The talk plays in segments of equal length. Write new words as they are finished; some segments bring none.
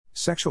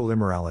Sexual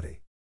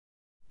immorality.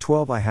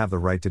 12 I have the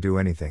right to do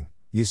anything,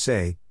 you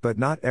say, but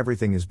not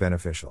everything is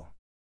beneficial.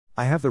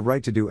 I have the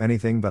right to do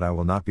anything, but I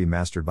will not be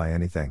mastered by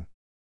anything.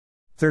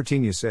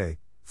 13 You say,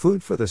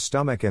 food for the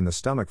stomach and the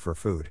stomach for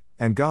food,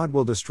 and God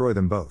will destroy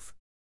them both.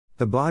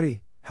 The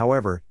body,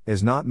 however,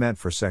 is not meant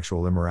for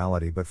sexual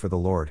immorality but for the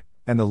Lord,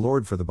 and the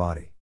Lord for the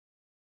body.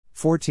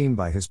 14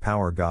 By his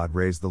power God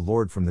raised the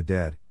Lord from the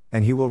dead,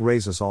 and he will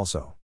raise us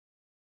also.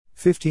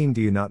 15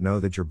 Do you not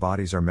know that your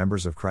bodies are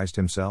members of Christ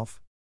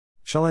himself?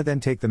 Shall I then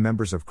take the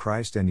members of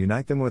Christ and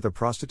unite them with a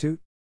prostitute?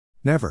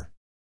 Never.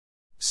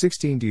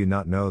 16 Do you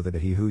not know that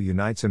he who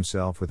unites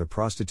himself with a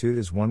prostitute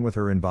is one with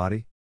her in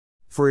body?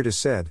 For it is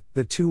said,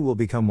 the two will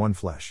become one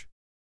flesh.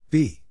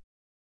 B.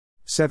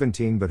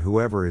 17 But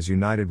whoever is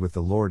united with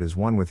the Lord is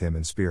one with him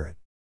in spirit.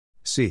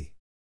 C.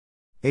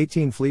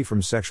 18 Flee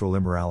from sexual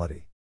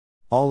immorality.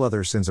 All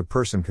other sins a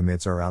person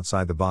commits are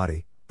outside the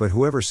body, but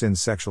whoever sins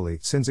sexually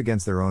sins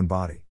against their own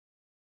body.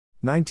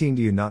 19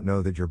 Do you not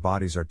know that your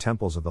bodies are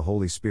temples of the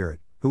Holy Spirit,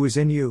 who is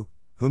in you,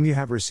 whom you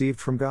have received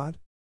from God?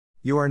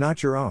 You are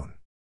not your own.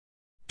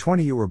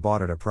 20 You were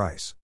bought at a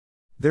price.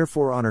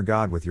 Therefore honor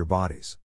God with your bodies.